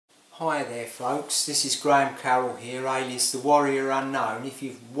Hi there folks, this is Carroll here, alias the Warrior Unknown, if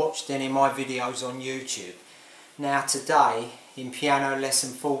you've watched any of my videos on YouTube. Now today, in piano lesson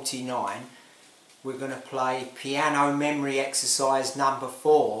 49, we're going to play piano memory exercise number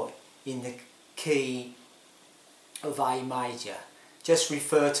 4 in the key of A major. Just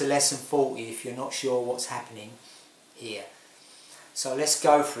refer to lesson 40 if you're not sure what's happening here. So let's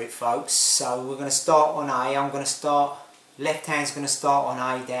go for it folks. So we're going to start on A. Left hand's going to start on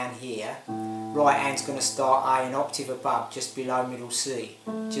A down here, right hand's going to start A an octave above, just below middle C,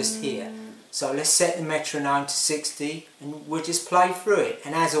 just here. So let's set the metronome to 60 and we'll just play through it.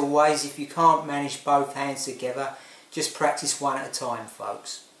 And as always, if you can't manage both hands together, just practice one at a time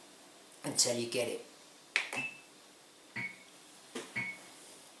folks, until you get it.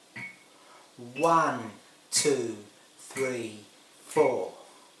 1, 2, 3, 4.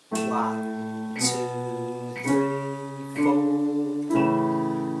 1, 2, 3.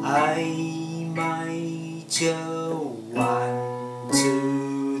 A major, 1,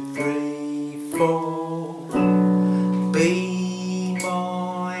 2, 3, 4. B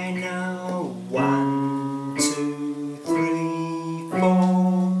minor, 1, 2, 3,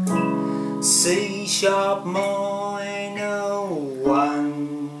 4. C sharp minor,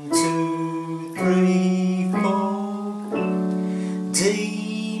 1, 2, 3, 4.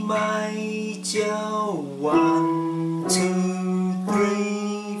 D major, 1, 2,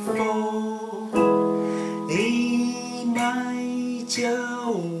 3, 4. E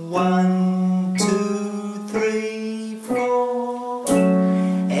major, 1, 2, 3, 4.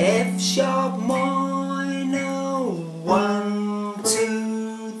 F sharp minor, 1,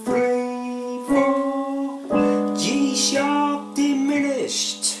 2, 3, 4. G sharp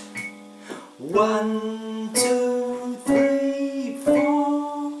diminished, 1, 2, 3, 4.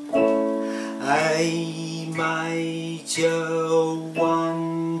 A major,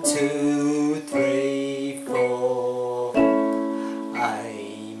 1, 2, 3, 4.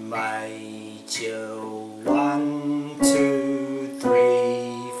 A major, 1, 2,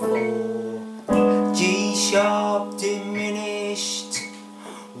 3, 4. G sharp diminished,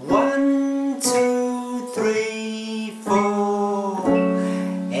 1, 2, 3,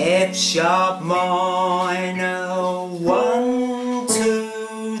 4. F sharp minor, 1,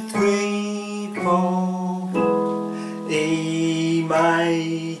 2, 3, 4. E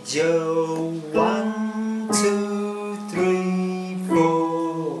major, 1, 2, 3,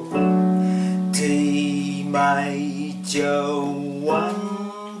 4. D major,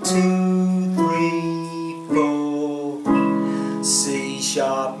 1, 2, 3, 4. C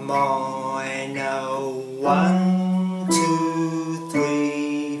sharp minor, 1, 2,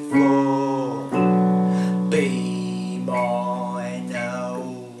 3, 4. B minor,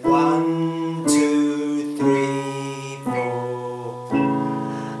 1, 2, 3, 4.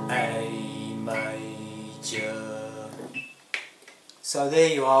 A major. So there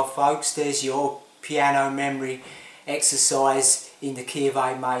you are folks, there's your piano memory exercise in the key of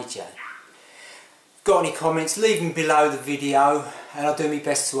A major. Got any comments, leave them below the video and I'll do my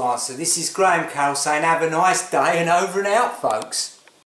best to answer. This is Carroll saying have a nice day and over and out folks.